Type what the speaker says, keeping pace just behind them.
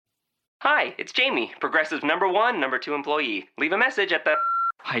Hi, it's Jamie, Progressive's number 1, number 2 employee. Leave a message at the...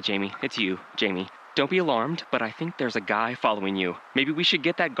 Hi, Jamie. It's you, Jamie. Don't be alarmed, but I think there's a guy following you. Maybe we should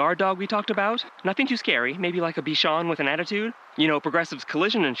get that guard dog we talked about? Nothing too scary. Maybe like a Bichon with an attitude? You know, Progressive's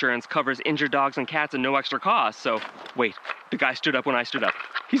collision insurance covers injured dogs and cats at no extra cost, so... Wait, the guy stood up when I stood up.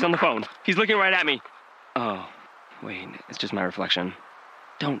 He's on the phone. He's looking right at me. Oh, wait, it's just my reflection.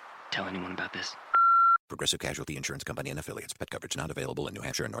 Don't tell anyone about this. Progressive Casualty Insurance Company and Affiliates. Pet coverage not available in New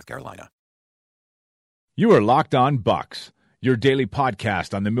Hampshire and North Carolina. You are Locked On Bucks, your daily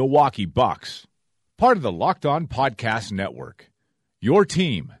podcast on the Milwaukee Bucks. Part of the Locked On Podcast Network. Your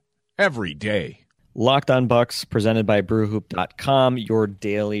team every day. Locked On Bucks, presented by BrewHoop.com, your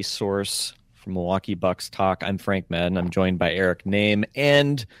daily source for Milwaukee Bucks talk. I'm Frank Madden. I'm joined by Eric Name,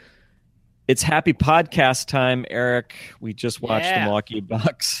 and it's happy podcast time, Eric. We just watched the Milwaukee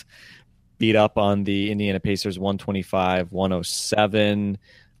Bucks beat up on the Indiana Pacers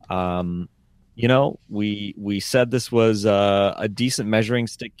 125-107. You know, we said this was a decent measuring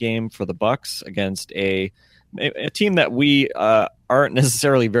stick game for the Bucks against a team that we aren't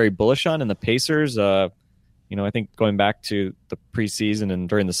necessarily very bullish on in the Pacers. You know, I think going back to the preseason and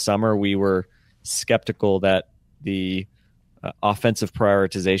during the summer, we were skeptical that the offensive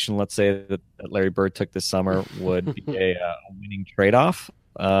prioritization, let's say, that Larry Bird took this summer would be a winning trade-off.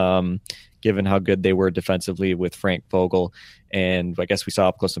 Given how good they were defensively with Frank Vogel. And I guess we saw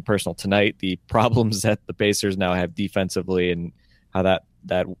up close and personal tonight the problems that the Pacers now have defensively and how that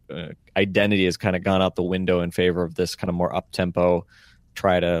identity has kind of gone out the window in favor of this kind of more up-tempo,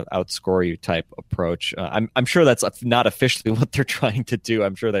 try to outscore you type approach. I'm sure that's not officially what they're trying to do.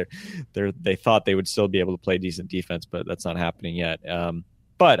 I'm sure they thought they would still be able to play decent defense, but that's not happening yet.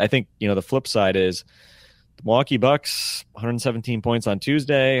 But I think, you know, the flip side is the Milwaukee Bucks, 117 points on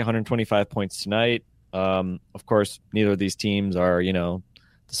Tuesday, 125 points tonight. Of course, neither of these teams are, you know,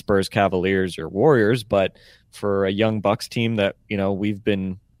 the Spurs, Cavaliers, or Warriors, but for a young Bucks team that, you know, we've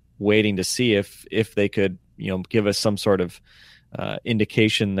been waiting to see if they could, you know, give us some sort of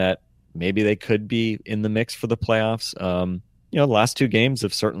indication that maybe they could be in the mix for the playoffs. You know, the last two games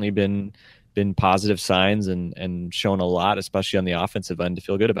have certainly been positive signs and shown a lot, especially on the offensive end, to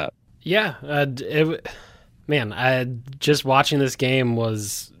feel good about. Yeah, just watching this game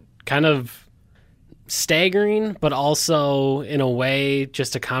was kind of staggering, but also in a way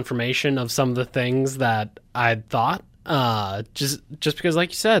just a confirmation of some of the things that I'd thought. Just because, like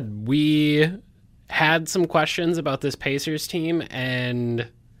you said, we had some questions about this Pacers team, and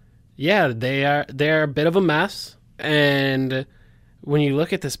yeah, they're a bit of a mess. And when you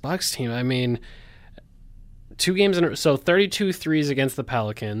look at this Bucks team, I mean, 2 games so 32 threes against the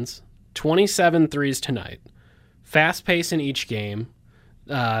Pelicans, 27 threes tonight. Fast pace in each game,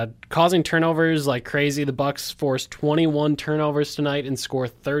 causing turnovers like crazy. The Bucks forced 21 turnovers tonight and score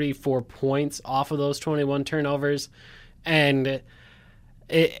 34 points off of those 21 turnovers. And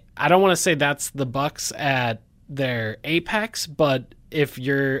I don't want to say that's the Bucks at their apex, but if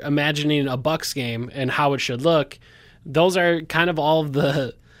you're imagining a Bucks game and how it should look, those are kind of all of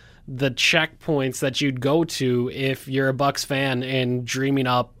the checkpoints that you'd go to if you're a Bucks fan and dreaming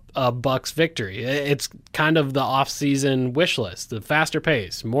up a Bucks victory. It's kind of the off-season wish list: the faster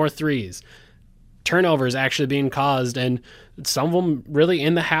pace, more threes, turnovers actually being caused, and some of them really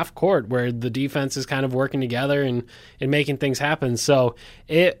in the half court where the defense is kind of working together and making things happen. So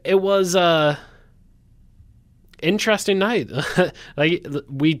it was a interesting night. Like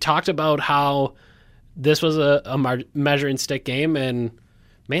we talked about how this was a measuring stick game, and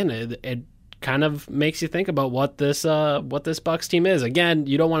man, it kind of makes you think about what this Bucks team is. Again,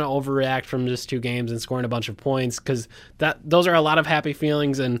 you don't want to overreact from just 2 games and scoring a bunch of points, because those are a lot of happy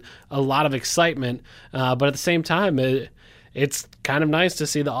feelings and a lot of excitement. But at the same time, it's kind of nice to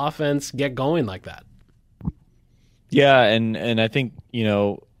see the offense get going like that. Yeah, and I think, you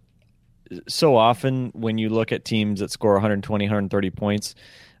know, so often when you look at teams that score 120, 130 points,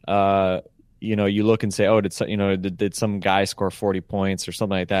 you know, you look and say, oh, did some guy score 40 points or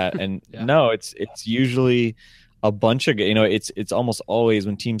something like that? And Yeah. No, it's usually a bunch of, you know, it's almost always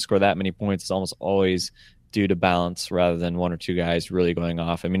when teams score that many points, it's almost always due to balance rather than 1 or 2 guys really going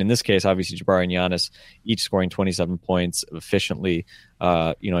off. I mean, in this case, obviously Jabari and Giannis each scoring 27 points efficiently.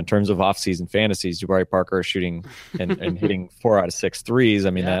 You know, in terms of off-season fantasies, Jabari Parker shooting and hitting 4 out of 6 threes. I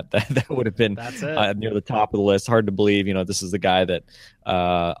mean, that would have been near the top of the list. Hard to believe, you know, this is the guy that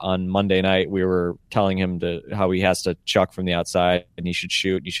on Monday night we were telling him how he has to chuck from the outside and he should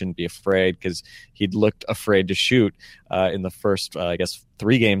shoot. He shouldn't be afraid, because he'd looked afraid to shoot in the first, I guess,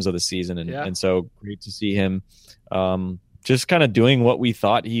 3 games of the season. And so great to see him just kind of doing what we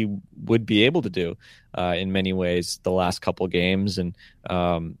thought he would be able to do in many ways the last couple games. And,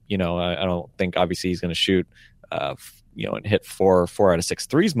 I don't think obviously he's going to shoot, and hit four out of 6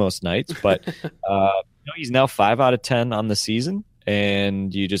 threes most nights, but he's now 5 out of 10 on the season.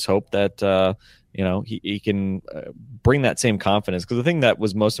 And you just hope that, he can bring that same confidence. Because the thing that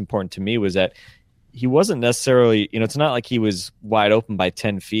was most important to me was that he wasn't necessarily, it's not like he was wide open by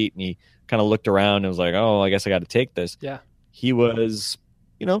 10 feet and he kind of looked around and was like, oh, I guess I got to take this. Yeah. He was,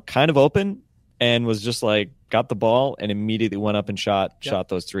 kind of open and was just like, got the ball and immediately went up and shot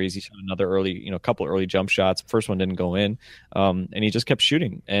those threes. He shot another early, couple early jump shots. First one didn't go in. And he just kept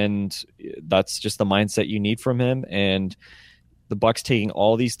shooting. And that's just the mindset you need from him. And the Bucks taking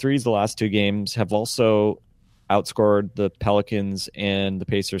all these threes the last 2 games have also outscored the Pelicans and the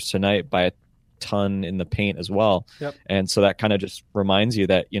Pacers tonight by a ton in the paint as well. Yep. And so that kind of just reminds you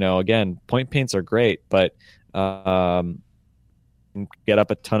that, again, point paints are great, but get up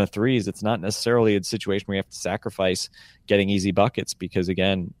a ton of threes. It's not necessarily a situation where you have to sacrifice getting easy buckets because,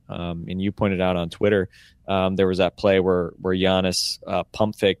 again, and you pointed out on Twitter, there was that play where Giannis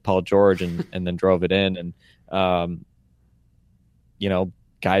pump fake Paul George and then drove it in. And,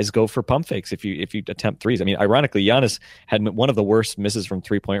 guys go for pump fakes if you attempt threes. I mean, ironically, Giannis had one of the worst misses from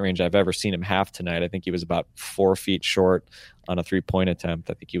 3-point range I've ever seen him have tonight. I think he was about 4 feet short on a 3-point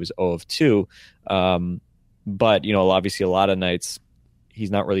attempt. I think he was 0 of 2. But, obviously a lot of nights he's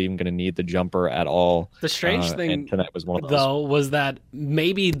not really even going to need the jumper at all. The strange thing tonight was one of those. Though, was that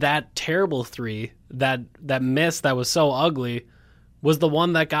maybe that terrible 3, that miss that was so ugly, was the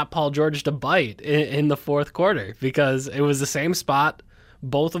one that got Paul George to bite in the fourth quarter because it was the same spot.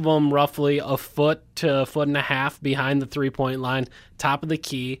 Both of them roughly a foot to a foot and a half behind the 3-point line, top of the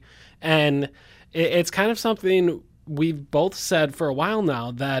key. And it's kind of something we've both said for a while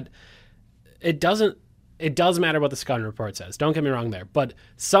now that it does matter what the scouting report says. Don't get me wrong there. But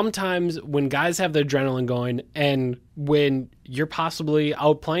sometimes when guys have the adrenaline going and when you're possibly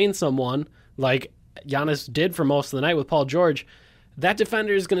outplaying someone like Giannis did for most of the night with Paul George, that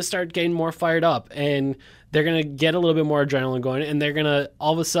defender is going to start getting more fired up and they're going to get a little bit more adrenaline going and they're going to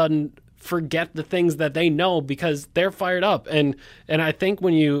all of a sudden forget the things that they know because they're fired up. And I think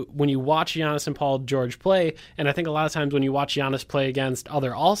when you watch Giannis and Paul George play, and I think a lot of times when you watch Giannis play against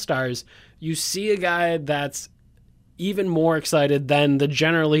other All-Stars, you see a guy that's even more excited than the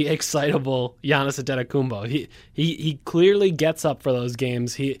generally excitable Giannis Antetokounmpo. He clearly gets up for those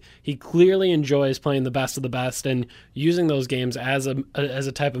games. He clearly enjoys playing the best of the best and using those games as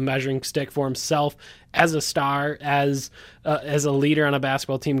a type of measuring stick for himself, as a star, as a leader on a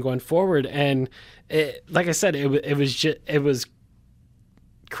basketball team going forward. And like I said, it was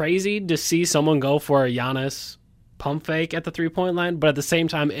crazy to see someone go for a Giannis pump fake at the 3-point line, but at the same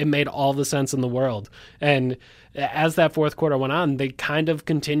time, it made all the sense in the world. And as that fourth quarter went on, they kind of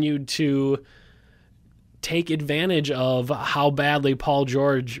continued to take advantage of how badly Paul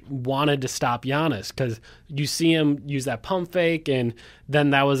George wanted to stop Giannis, because you see him use that pump fake, and then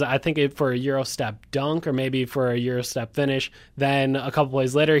that was, I think, for a Euro step dunk or maybe for a Euro step finish. Then a couple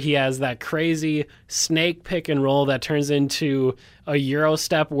plays later, he has that crazy snake pick and roll that turns into a Euro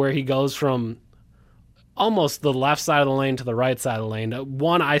step where he goes from almost the left side of the lane to the right side of the lane.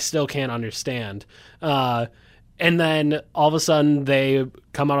 One I still can't understand. And then all of a sudden they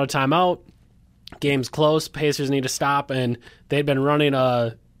come out of timeout. Game's close. Pacers need to stop. And they'd been running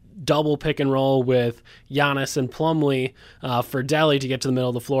a double pick and roll with Giannis and Plumlee for Delly to get to the middle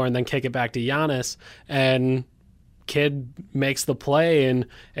of the floor and then kick it back to Giannis. And Kid makes the play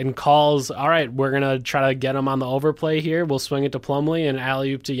and calls, all right, we're going to try to get him on the overplay here. We'll swing it to Plumlee and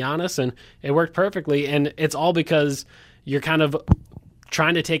alley-oop to Giannis, and it worked perfectly. And it's all because you're kind of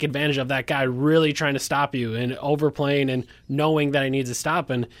trying to take advantage of that guy really trying to stop you and overplaying and knowing that he needs to stop.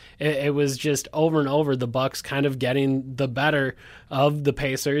 And it was just over and over the Bucks kind of getting the better of the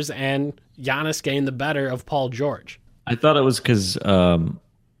Pacers and Giannis getting the better of Paul George. I thought it was because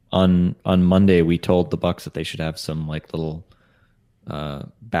on Monday we told the Bucks that they should have some like little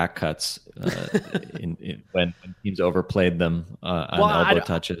back cuts when teams overplayed them on elbow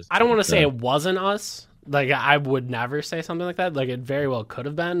touches. I don't want to say it wasn't us. Like, I would never say something like that. Like, it very well could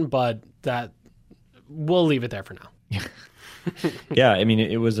have been, but that we'll leave it there for now. Yeah, I mean,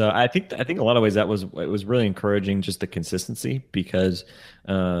 it was. I think a lot of ways it was really encouraging, just the consistency, because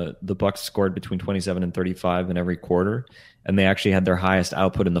the Bucks scored between 27 and 35 in every quarter, and they actually had their highest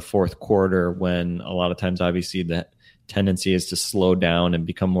output in the fourth quarter, when a lot of times, obviously, the tendency is to slow down and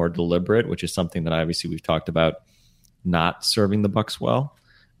become more deliberate, which is something that obviously we've talked about not serving the Bucks well,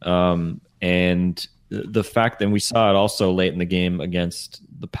 and the fact that we saw it also late in the game against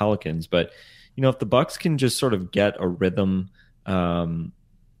the Pelicans, but if the Bucks can just sort of get a rhythm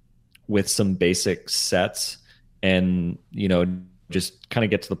with some basic sets and, just kind of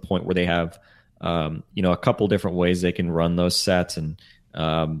get to the point where they have, a couple different ways they can run those sets, and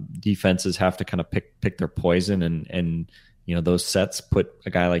defenses have to kind of pick their poison, and those sets put a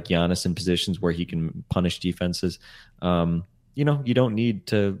guy like Giannis in positions where he can punish defenses. You don't need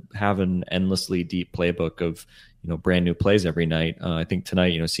to have an endlessly deep playbook of, brand new plays every night. I think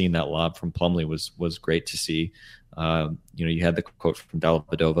tonight, seeing that lob from Plumlee was great to see. You had the quote from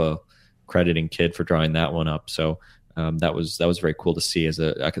Dellavedova crediting Kidd for drawing that one up. So that was very cool to see as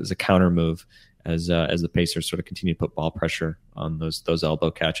a counter move as the Pacers sort of continue to put ball pressure on those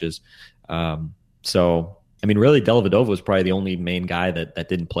elbow catches. So, really, Dellavedova was probably the only main guy that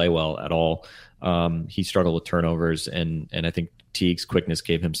didn't play well at all. He struggled with turnovers, and I think Teague's quickness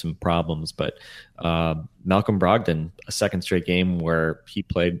gave him some problems. But Malcolm Brogdon, a second straight game where he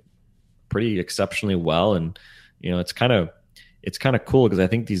played pretty exceptionally well, and it's kind of cool because I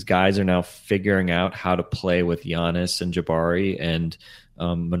think these guys are now figuring out how to play with Giannis and Jabari, and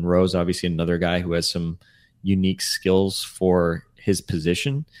Monroe's obviously another guy who has some unique skills for his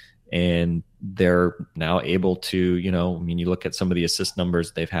position. And they're now able to, you look at some of the assist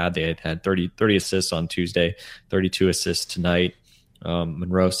numbers they've had. They had 30 assists on Tuesday, 32 assists tonight.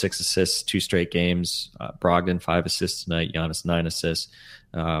 Monroe, 6 assists, 2 straight games. Brogdon, 5 assists tonight. Giannis, 9 assists.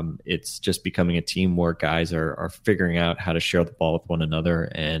 It's just becoming a team where guys are figuring out how to share the ball with one another.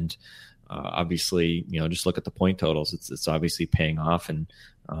 And obviously, just look at the point totals. It's obviously paying off, and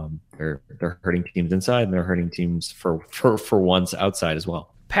they're hurting teams inside, and they're hurting teams for once outside as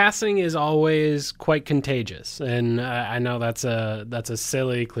well. Passing is always quite contagious, and I know that's a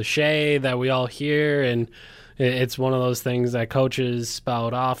silly cliche that we all hear, and it's one of those things that coaches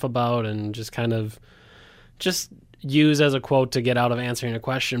spout off about and just kind of just use as a quote to get out of answering a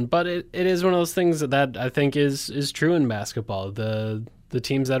question. But it is one of those things that I think is true in basketball. The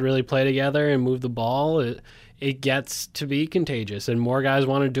teams that really play together and move the ball, it gets to be contagious, and more guys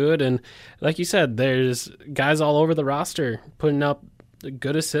want to do it. And like you said, there's guys all over the roster putting up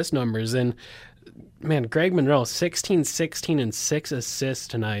good assist numbers. And man, Greg Monroe, 16, 16, and 6 assists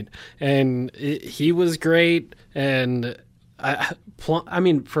tonight. And he was great. And for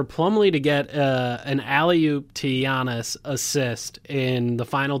Plumlee to get an alley-oop to Giannis assist in the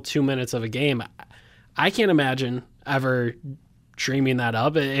final 2 minutes of a game, I can't imagine ever dreaming that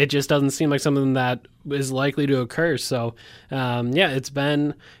up. It just doesn't seem like something that is likely to occur. So it's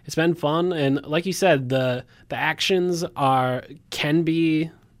been fun, and like you said, the actions can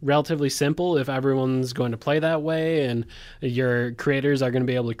be relatively simple if everyone's going to play that way and your creators are going to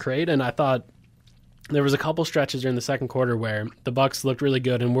be able to create. And I thought there was a couple stretches during the second quarter where the Bucks looked really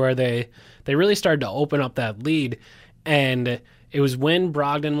good and where they really started to open up that lead. And it was when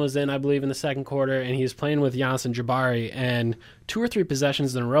Brogdon was in, I believe, in the second quarter, and he was playing with Giannis and Jabari, and 2 or 3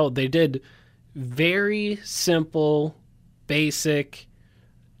 possessions in a row, they did very simple, basic,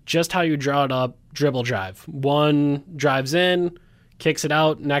 just how you draw it up, dribble drive. One drives in, kicks it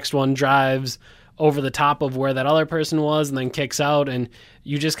out, next one drives over the top of where that other person was and then kicks out, and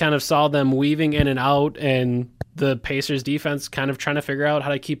you just kind of saw them weaving in and out, and the Pacers defense kind of trying to figure out how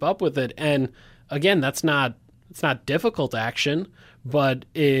to keep up with it. And again, it's not difficult action, but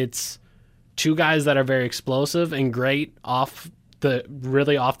it's 2 guys that are very explosive and great off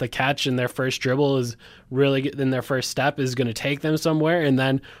the catch, and their first dribble is really in their first step is going to take them somewhere. And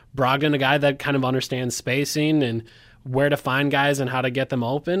then Brogdon, a guy that kind of understands spacing and where to find guys and how to get them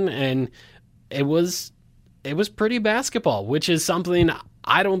open. And it was pretty basketball, which is something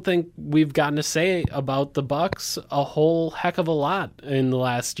I don't think we've gotten to say about the Bucks a whole heck of a lot in the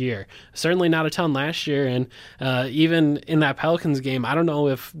last year. Certainly not a ton last year, and even in that Pelicans game, I don't know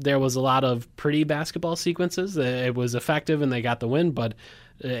if there was a lot of pretty basketball sequences. It was effective and they got the win, but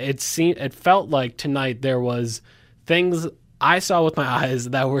it felt like tonight there was things I saw with my eyes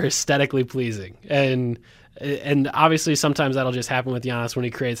that were aesthetically pleasing. And obviously sometimes that'll just happen with Giannis when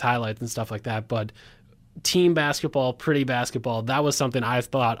he creates highlights and stuff like that, but team basketball, pretty basketball, that was something I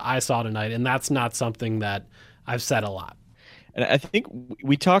thought I saw tonight, and that's not something that I've said a lot. And I think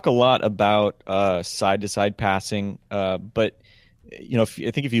we talk a lot about side-to-side passing, but I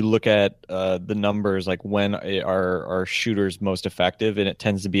think if you look at the numbers, like when are shooters most effective, and it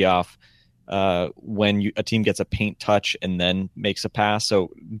tends to be off when a team gets a paint touch and then makes a pass.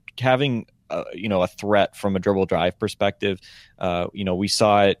 So having a threat from a dribble drive perspective, we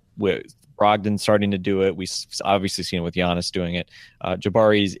saw it with Brogdon's starting to do it. We've obviously seen it with Giannis doing it.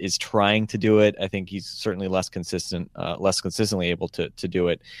 Jabari is trying to do it. I think he's certainly less consistently able to do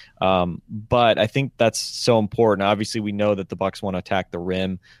it. But I think that's so important. Obviously, we know that the Bucks want to attack the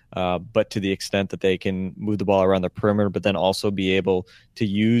rim, but to the extent that they can move the ball around the perimeter, but then also be able to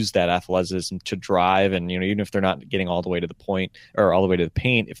use that athleticism to drive. And, even if they're not getting all the way to the point or all the way to the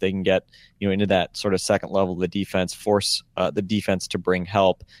paint, if they can get, into that sort of second level of the defense, force the defense to bring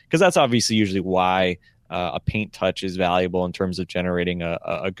help, because that's obviously usually why a paint touch is valuable in terms of generating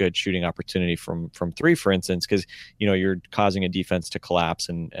a good shooting opportunity from three, for instance, because you're causing a defense to collapse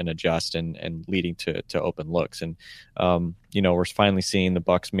and adjust and leading to open looks. And we're finally seeing the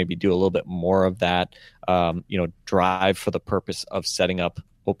Bucks maybe do a little bit more of that, drive for the purpose of setting up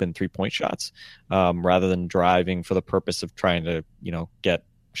open 3-point shots, rather than driving for the purpose of trying to get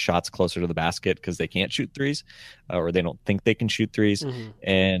shots closer to the basket because they can't shoot threes, or they don't think they can shoot threes. Mm-hmm.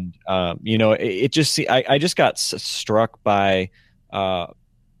 And I just got struck by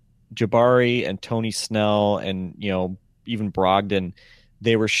Jabari and Tony Snell and even Brogdon.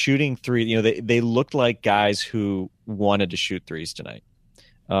 They were shooting three. They looked like guys who wanted to shoot threes tonight.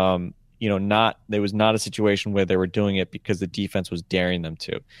 There was not a situation where they were doing it because the defense was daring them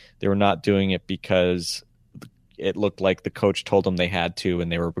to. They were not doing it because it looked like the coach told them they had to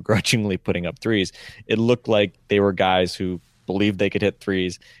and they were begrudgingly putting up threes. It looked like they were guys who believed they could hit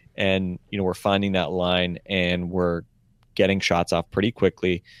threes and, were finding that line and were getting shots off pretty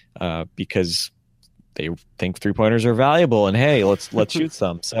quickly because they think 3-pointers are valuable and, hey, let's shoot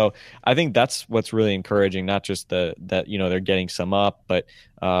some. So I think that's what's really encouraging, not just that they're getting some up, but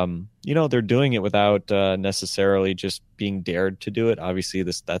they're doing it without necessarily just being dared to do it. Obviously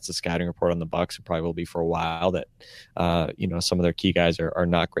that's a scouting report on the Bucks. It probably will be for a while that some of their key guys are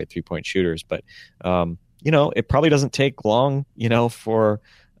not great 3-point shooters, but it probably doesn't take long for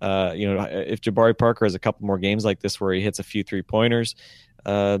if Jabari Parker has a couple more games like this where he hits a few 3-pointers,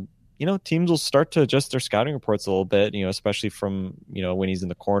 teams will start to adjust their scouting reports a little bit, especially from, when he's in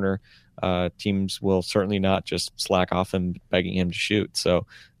the corner. Teams will certainly not just slack off him, begging him to shoot. So,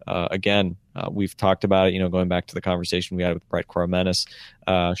 again, we've talked about it, going back to the conversation we had with Bright Coromenis,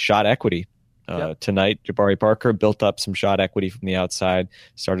 shot equity. Tonight, Jabari Parker built up some shot equity from the outside,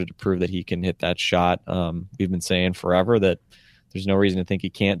 started to prove that he can hit that shot. We've been saying forever that there's no reason to think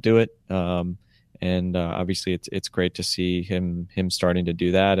he can't do it. And obviously, it's great to see him starting to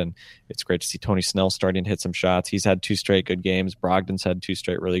do that, and it's great to see Tony Snell starting to hit some shots. He's had 2 straight good games. Brogdon's had 2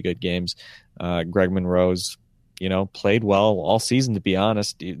 straight really good games. Greg Monroe's, played well all season, to be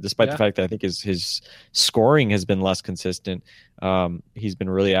honest, despite the fact that I think his scoring has been less consistent. He's been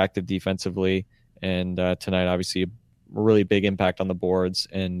really active defensively, and tonight, obviously, a really big impact on the boards,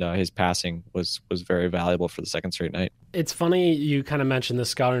 and his passing was very valuable for the second straight night. It's funny you kind of mentioned the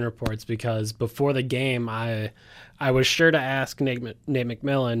scouting reports because before the game, I was sure to ask Nate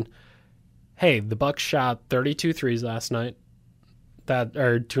McMillan, hey, the Bucks shot 32 threes last night,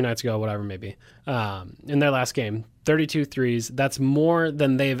 or 2 nights ago, whatever it may be, in their last game, 32 threes. That's more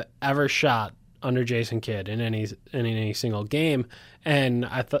than they've ever shot under Jason Kidd in any single game. And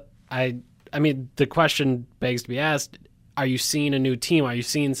I mean, the question begs to be asked, are you seeing a new team? Are you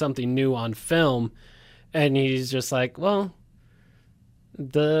seeing something new on film? And he's just like, well,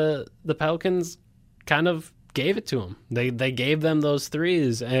 the Pelicans kind of gave it to him. They gave them those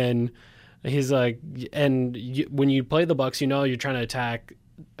threes. And he's like, when you play the Bucks, you're trying to attack,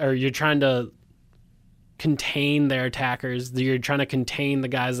 or you're trying to contain their attackers. You're trying to contain the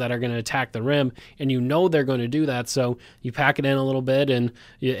guys that are going to attack the rim, and they're going to do that. So you pack it in a little bit, and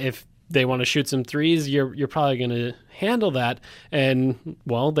if they want to shoot some threes, you're probably going to handle that. And,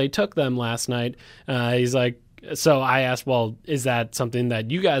 well, they took them last night. He's like, so I asked, well, is that something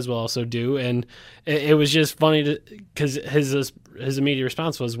that you guys will also do? And it was just funny because his immediate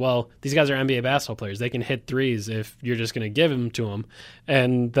response was, well, these guys are NBA basketball players. They can hit threes if you're just going to give them to them.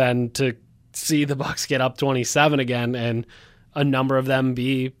 And then to see the Bucks get up 27 again and a number of them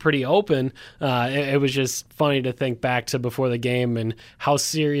be pretty open. It was just funny to think back to before the game and how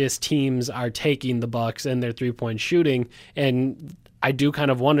serious teams are taking the Bucks and their 3-point shooting. And I do kind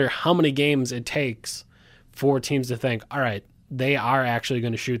of wonder how many games it takes for teams to think, all right, they are actually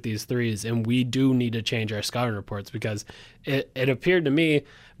going to shoot these threes, and we do need to change our scouting reports, because it appeared to me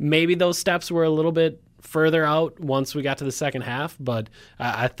maybe those steps were a little bit further out once we got to the second half, but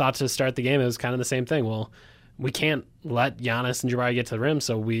I thought to start the game it was kind of the same thing. Well, we can't let Giannis and Jabari get to the rim,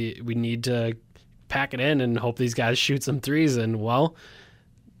 so we need to pack it in and hope these guys shoot some threes. And, well,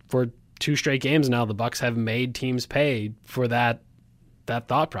 for 2 straight games now, the Bucks have made teams pay for that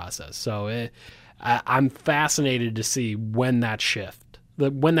thought process. So I'm fascinated to see when that shift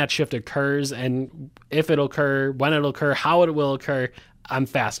when that shift occurs, and if it'll occur, when it'll occur, how it will occur. I'm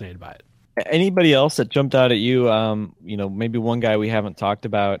fascinated by it. Anybody else that jumped out at you? Maybe one guy we haven't talked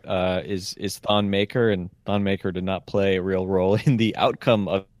about is Thon Maker, and Thon Maker did not play a real role in the outcome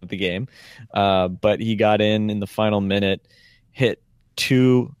of the game, but he got in the final minute, hit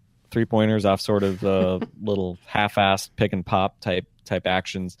 2 3-pointers off sort of little half-assed pick and pop type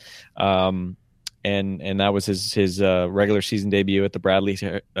actions, and that was his regular season debut at the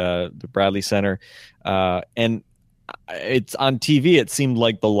Bradley Center, and it's on TV. It seemed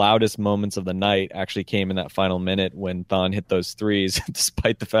like the loudest moments of the night actually came in that final minute when Thon hit those threes,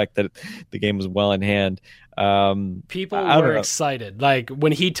 despite the fact that the game was well in hand. People were excited. Like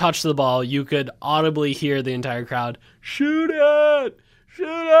when he touched the ball, you could audibly hear the entire crowd, "Shoot it!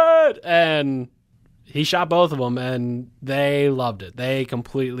 Shoot it!" And he shot both of them, and they loved it. They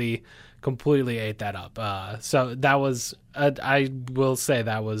completely ate that up. So that was, I will say,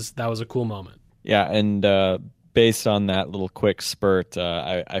 that was a cool moment. Yeah, and based on that little quick spurt,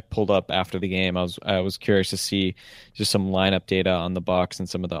 I pulled up after the game. I was curious to see just some lineup data on the Bucks and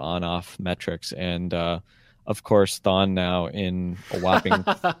some of the on-off metrics, and of course, Thon now in a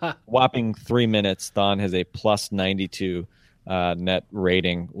whopping 3 minutes, Thon has a plus 92 net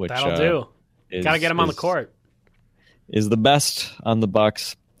rating, which that'll do. Got to get him on the court. Is the best on the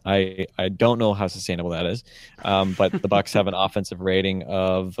Bucks. I don't know how sustainable that is, but the Bucks have an offensive rating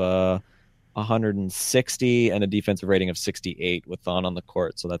of 160 and a defensive rating of 68 with Thon on the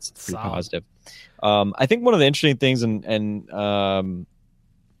court, so that's pretty positive. I think one of the interesting things, and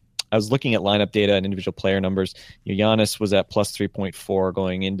I was looking at lineup data and individual player numbers. Giannis was at plus 3.4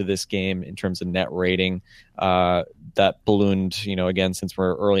 going into this game in terms of net rating. That ballooned, again, since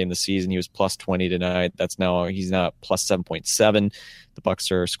we're early in the season. He was plus 20 tonight. He's now at plus 7.7. The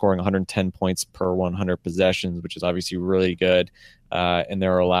Bucks are scoring 110 points per 100 possessions, which is obviously really good. And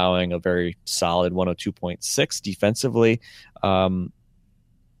they're allowing a very solid 102.6 defensively.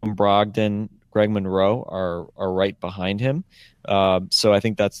 Brogdon, Greg Monroe are right behind him. So I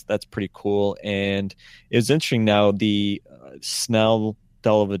think that's pretty cool. And it was interesting now, the Snell,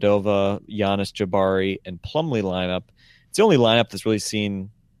 Dellavedova, Giannis, Jabari, and Plumlee lineup. It's the only lineup that's really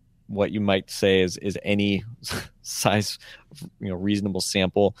seen what you might say is any size, reasonable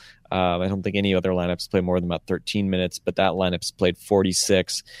sample. I don't think any other lineups play more than about 13 minutes, but that lineup's played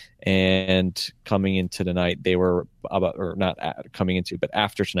 46. And coming into tonight, they were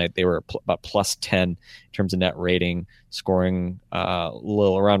after tonight, they were about plus 10 in terms of net rating, scoring a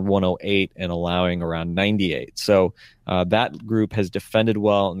little around 108 and allowing around 98. So that group has defended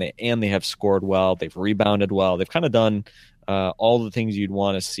well, and they have scored well. They've rebounded well. They've kind of done all the things you'd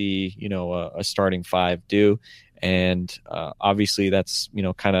want to see, a starting five do. And obviously that's,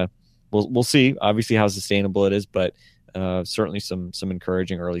 kind of, we'll see obviously how sustainable it is, but certainly some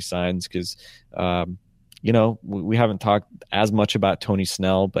encouraging early signs, because, we haven't talked as much about Tony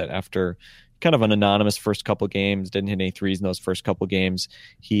Snell, but after kind of an anonymous first couple games, didn't hit any threes in those first couple games,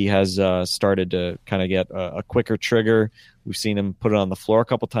 he has started to kind of get a quicker trigger. We've seen him put it on the floor a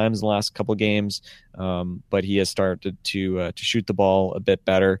couple times in the last couple games, but he has started to shoot the ball a bit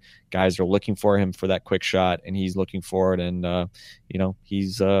better. Guys are looking for him for that quick shot, and he's looking for it. And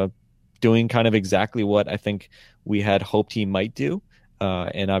he's doing kind of exactly what I think we had hoped he might do.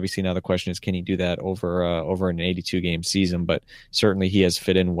 And obviously now the question is, can he do that over an 82 game season? But certainly he has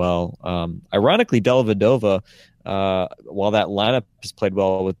fit in well. Ironically, Dellavedova, while that lineup has played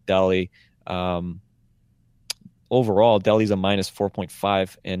well with Delly, overall Delly's a minus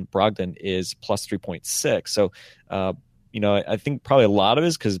 4.5 and Brogdon is plus 3.6. So, I think probably a lot of it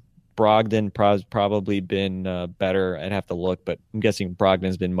is because Brogdon probably been better. I'd have to look, but I'm guessing Brogdon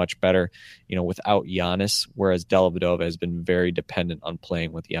has been much better, without Giannis, whereas Dellavedova has been very dependent on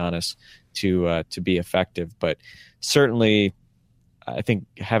playing with Giannis to be effective. But certainly, I think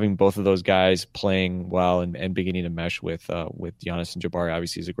having both of those guys playing well and beginning to mesh with Giannis and Jabari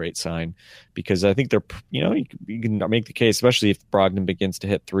obviously is a great sign, because I think they're, you can make the case, especially if Brogdon begins to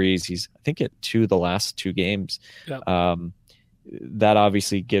hit threes. He's, I think, hit 2 the last 2 games. Yep. That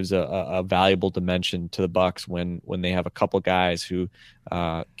obviously gives a valuable dimension to the Bucks when they have a couple guys who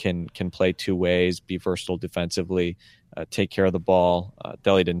can play two ways, be versatile defensively, take care of the ball.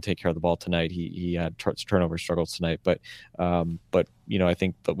 Delly didn't take care of the ball tonight. He had turnover struggles tonight, but I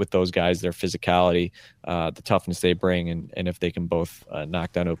think that with those guys, their physicality, the toughness they bring, and if they can both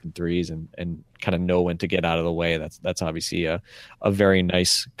knock down open threes and kind of know when to get out of the way, that's obviously a very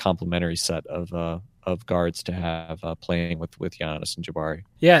nice complementary set of guards to have playing with Giannis and Jabari.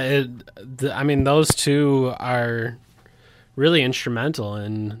 Yeah, those two are really instrumental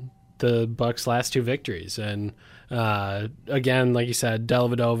in the Bucks' last 2 victories, and Again, like you said,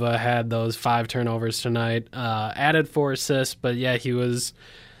 Dellavedova had those 5 turnovers tonight, added 4 assists, but yeah,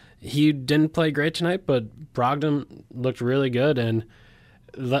 he didn't play great tonight, but Brogdon looked really good, and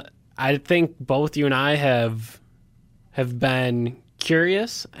I think both you and I have been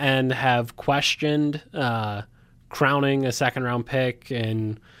curious and have questioned crowning a second-round pick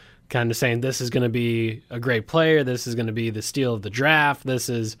and kind of saying this is going to be a great player, this is going to be the steal of the draft, this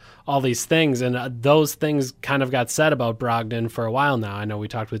is all these things, and those things kind of got said about Brogdon for a while now. I know we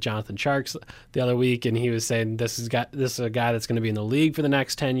talked with Jonathan Sharks the other week, and he was saying this is a guy that's going to be in the league for the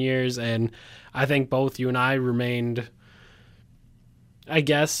next 10 years, and I think both you and I remained, I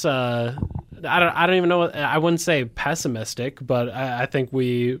guess, I don't even know, I wouldn't say pessimistic, but I think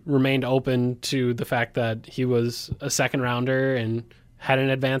we remained open to the fact that he was a second rounder and had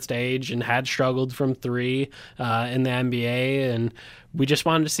an advanced age and had struggled from 3 in the NBA, and we just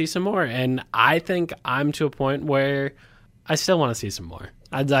wanted to see some more. And I think I'm to a point where I still want to see some more.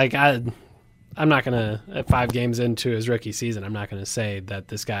 I'm not going to, at 5 games into his rookie season, I'm not going to say that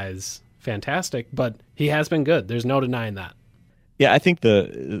this guy is fantastic, but he has been good. There's no denying that. Yeah, I think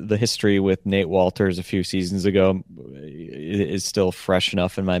the history with Nate Walters a few seasons ago is still fresh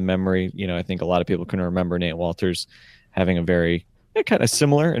enough in my memory. You know, I think a lot of people can remember Nate Walters having a very kind of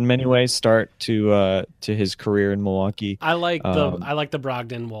similar in many ways start to his career in Milwaukee. I like the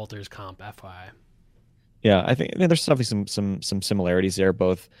Brogdon Walters comp, FYI. Yeah, I think there's obviously some similarities there.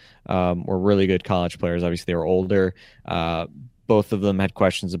 Both were really good college players. Obviously, they were older. Both of them had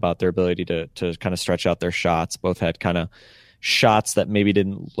questions about their ability to kind of stretch out their shots. Both had kind of shots that maybe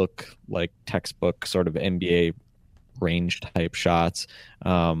didn't look like textbook sort of NBA range type shots.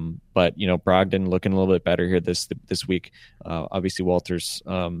 But, you know, Brogdon looking a little bit better here this week. Obviously Walters,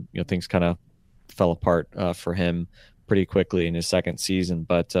 things kind of fell apart for him pretty quickly in his second season.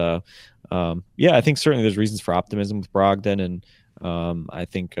 But I think certainly there's reasons for optimism with Brogdon, and I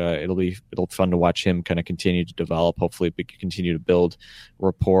think it'll be fun to watch him kind of continue to develop. Hopefully we can continue to build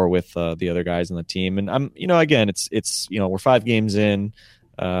rapport with the other guys on the team. And again, it's we're 5 games in,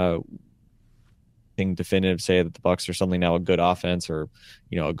 definitive say that the Bucks are something now a good offense or,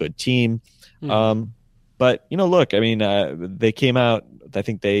 a good team. But, look, I mean, they came out, I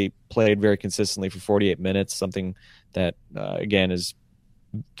think they played very consistently for 48 minutes, something that, again, is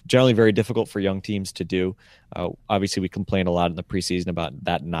generally very difficult for young teams to do. Obviously, we complained a lot in the preseason about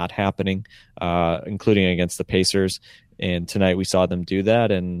that not happening, including against the Pacers. And tonight we saw them do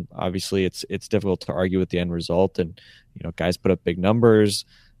that. And obviously it's difficult to argue with the end result. And, guys put up big numbers.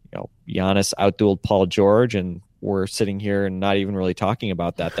 Giannis outdueled Paul George, and we're sitting here and not even really talking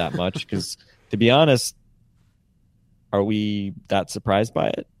about that much because, to be honest, are we that surprised by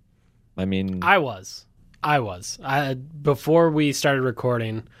it? I mean, I was. Before we started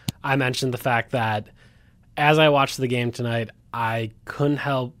recording, I mentioned the fact that as I watched the game tonight, I couldn't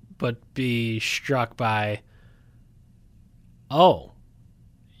help but be struck by, Giannis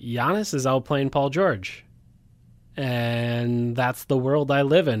is outplaying Paul George. And that's the world I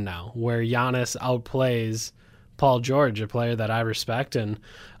live in now, where Giannis outplays Paul George, a player that I respect and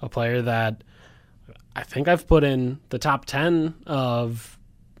a player that I think I've put in the top 10 of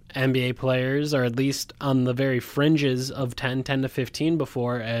NBA players, or at least on the very fringes of 10 to 15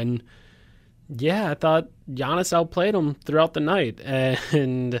 before. And yeah, I thought Giannis outplayed him throughout the night.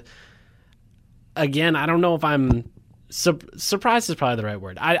 And again, I don't know if I'm surprised is probably the right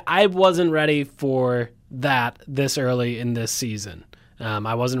word. I wasn't ready for that this early in this season.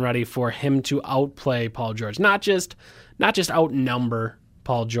 I wasn't ready for him to outplay Paul George, not just outnumber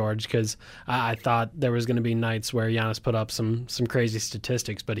Paul George, because I thought there was going to be nights where Giannis put up some crazy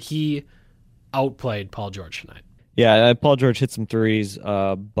statistics, but he outplayed Paul George tonight. Yeah, Paul George hit some threes,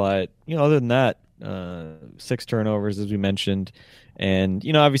 but other than that, 6 turnovers as we mentioned, and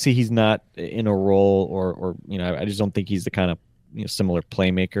obviously he's not in a role or I just don't think he's the kind of similar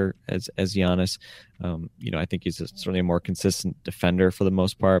playmaker as Giannis. I think he's certainly a more consistent defender for the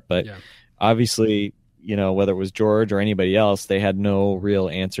most part, but obviously, whether it was George or anybody else, they had no real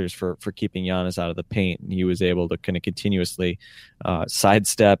answers for keeping Giannis out of the paint. And he was able to kind of continuously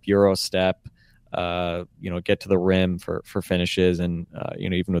sidestep, Euro step, get to the rim for finishes. And,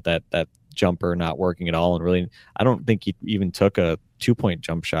 even with that jumper not working at all. And really, I don't think he even took a 2-point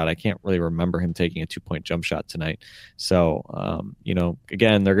jump shot. I can't really remember him taking a 2-point jump shot tonight. So,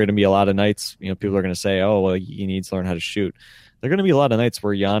 again, there are going to be a lot of nights, people are going to say, oh, well, he needs to learn how to shoot. There are going to be a lot of nights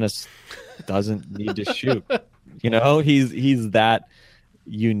where Giannis doesn't need to shoot. He's that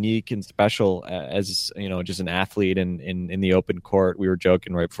unique and special as, just an athlete in the open court. We were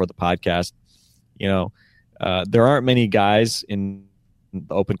joking right before the podcast, there aren't many guys in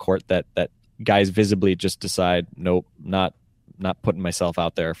the open court that guys visibly just decide, nope, not putting myself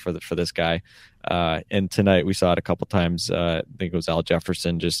out there for this guy. And tonight we saw it a couple times. I think it was Al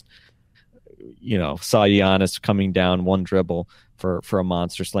Jefferson just, saw Giannis coming down one dribble for a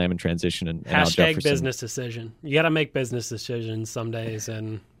monster slam in transition. And Al Jefferson. Business decision. You got to make business decisions some days,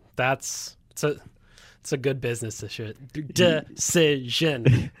 and it's a good business decision.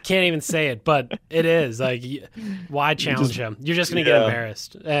 Can't even say it, but it is. Like, why challenge him? You're just going to get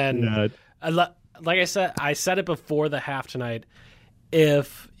embarrassed. And like I said it before the half tonight.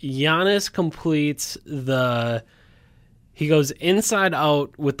 If Giannis completes he goes inside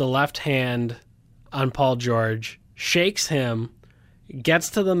out with the left hand on Paul George, shakes him, gets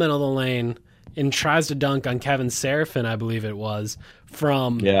to the middle of the lane, and tries to dunk on Kevin Serafin, I believe it was,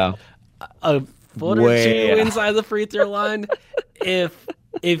 from a foot or two inside the free throw line.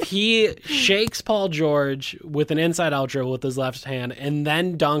 If he shakes Paul George with an inside out dribble with his left hand and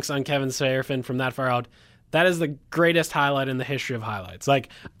then dunks on Kevin Serafin from that far out, that is the greatest highlight in the history of highlights. Like,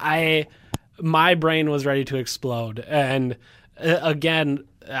 my brain was ready to explode. And again,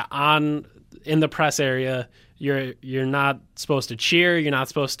 in the press area, you're not supposed to cheer, you're not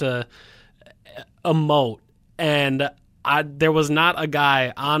supposed to emote, and there was not a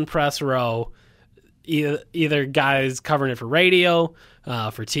guy on press row, either guys covering it for radio,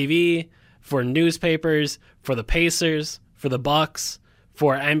 for TV, for newspapers, for the Pacers, for the Bucks,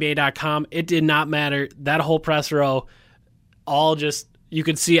 for NBA.com. It did not matter. That whole press row, you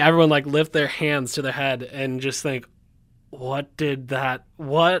could see everyone like lift their hands to their head and just think,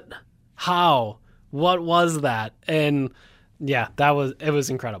 how? What was that? And yeah, it was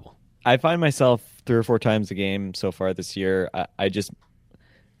incredible. I find myself 3 or 4 times a game so far this year. I just,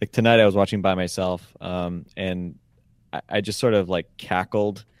 like tonight I was watching by myself, and I just sort of like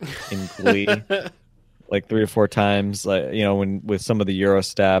cackled in glee like 3 or 4 times, like, when with some of the Euro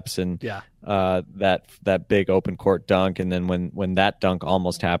steps and that big open court dunk, and then when that dunk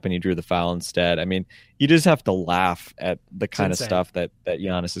almost happened, he drew the foul instead. I mean, you just have to laugh at the kind of stuff that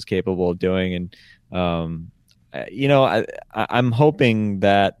Giannis is capable of doing. And I'm hoping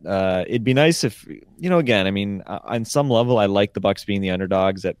that it'd be nice if, again, I mean, on some level, I like the Bucks being the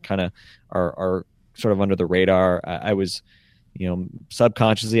underdogs that kind of are sort of under the radar. I was,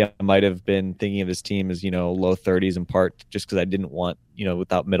 subconsciously, I might have been thinking of this team as, low 30s in part just because I didn't want,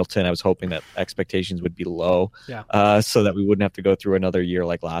 without Middleton, I was hoping that expectations would be low, so that we wouldn't have to go through another year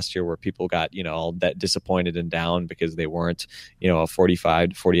like last year where people got, all that disappointed and down because they weren't, a 45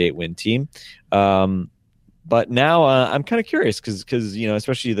 to 48 win team. But now I'm kind of curious because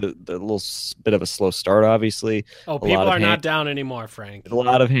especially the little bit of a slow start, obviously. Oh, people are not down anymore, Frank. A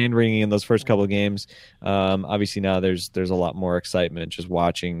lot of hand wringing in those first couple of games. Obviously now there's a lot more excitement just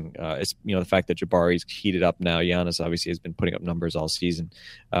watching. It's the fact that Jabari's heated up now. Giannis obviously has been putting up numbers all season,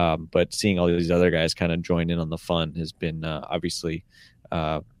 but seeing all these other guys kind of join in on the fun has been obviously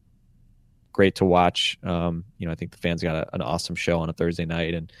great to watch. I think the fans got an awesome show on a Thursday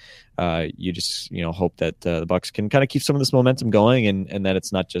night, and you just hope that the Bucks can kind of keep some of this momentum going, and that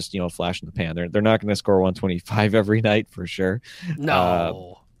it's not just a flash in the pan. They're not going to score 125 every night for sure.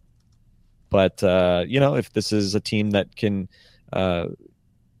 No, but if this is a team that can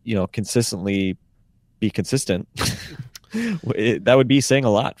consistently be consistent. That would be saying a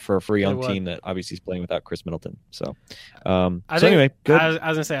lot for a young team that obviously is playing without Chris Middleton. So, anyway, good. I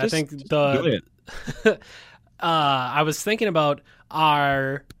was gonna say, I think I was thinking about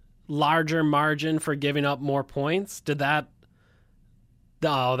our larger margin for giving up more points. That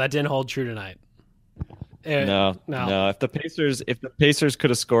didn't hold true tonight. No. If the Pacers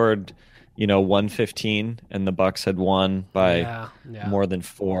could have scored, 115 and the Bucks had won by more than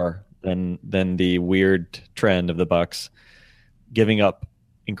 4, then the weird trend of the Bucks giving up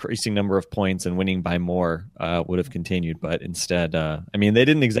increasing number of points and winning by more would have continued. But instead, they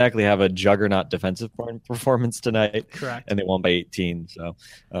didn't exactly have a juggernaut defensive performance tonight. Correct. And they won by 18.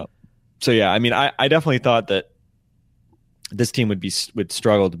 So yeah, I definitely thought that this team would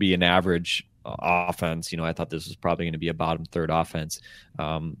struggle to be an average offense. I thought this was probably going to be a bottom third offense.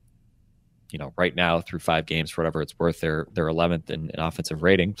 Right now through 5 games, for whatever it's worth, they're 11th in offensive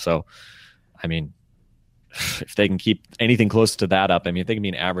rating. So, if they can keep anything close to that up, if they can be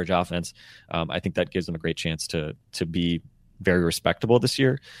an average offense, I think that gives them a great chance to be very respectable this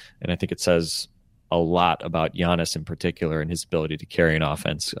year. And I think it says a lot about Giannis in particular and his ability to carry an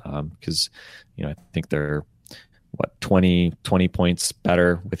offense. Because, I think they're 20 points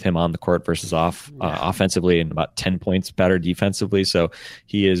better with him on the court versus offensively, and about 10 points better defensively. So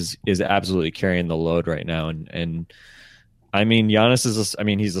he is absolutely carrying the load right now. And Giannis is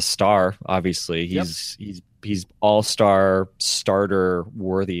he's a star. Obviously, he's he's all-star starter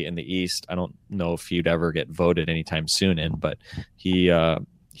worthy in the East. I don't know if he'd ever get voted anytime soon in, but he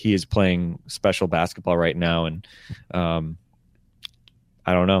is playing special basketball right now, and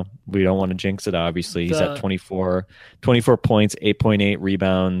I don't know. We don't want to jinx it, obviously. He's at 24 points, 8.8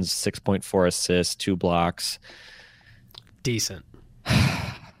 rebounds, 6.4 assists, 2 blocks. Decent.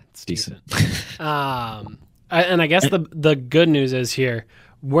 It's decent. And I guess the good news is here,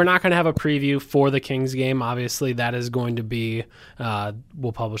 we're not going to have a preview for the Kings game. Obviously, that is going to be,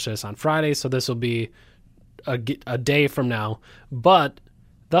 we'll publish this on Friday, so this will be a day from now. But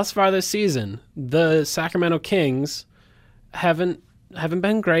thus far this season, the Sacramento Kings haven't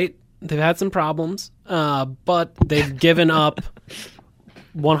been great. They've had some problems, but they've given up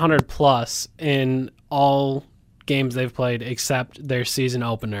 100 plus in all games they've played except their season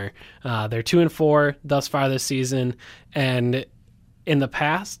opener. They're 2-4 thus far this season, and in the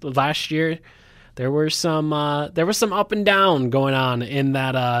past, last year, there was some up and down going on in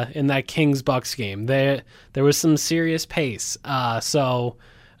that Kings Bucks game. There was some serious pace. So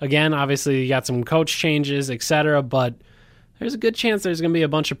again, obviously you got some coach changes, etc., but there's a good chance there's going to be a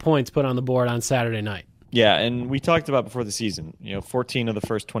bunch of points put on the board on Saturday night. Yeah, and we talked about before the season, 14 of the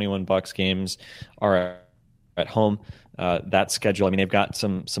first 21 Bucks games are at home. That schedule, I mean, they've got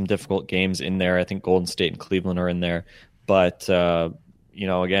some difficult games in there. I think Golden State and Cleveland are in there. But,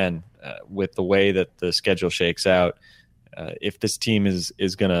 again, with the way that the schedule shakes out, if this team is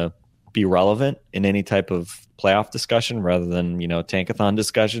going to be relevant in any type of playoff discussion rather than, tankathon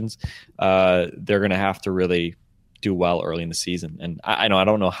discussions, they're going to have to really do well early in the season. And I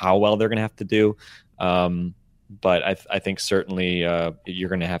don't know how well they're going to have to do, but I think certainly you're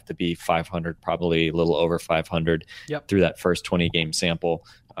going to have to be 500, probably a little over 500 through that first 20-game sample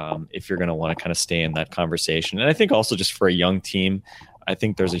if you're going to want to kind of stay in that conversation. And I think also just for a young team, I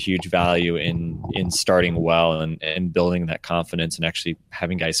think there's a huge value in starting well and building that confidence and actually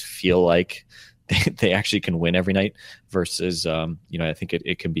having guys feel like they actually can win every night versus, I think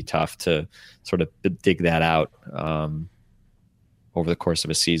it can be tough to sort of dig that out over the course of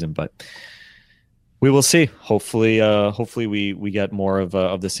a season. But we will see. Hopefully we get more of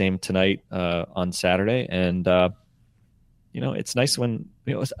the same tonight on Saturday. And, it's nice when,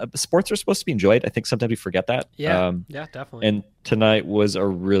 sports are supposed to be enjoyed. I think sometimes we forget that. Yeah, definitely. And tonight was a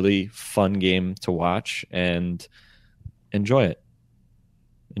really fun game to watch and enjoy it.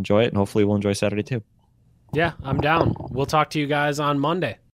 And hopefully we'll enjoy Saturday too. Yeah, I'm down. We'll talk to you guys on Monday.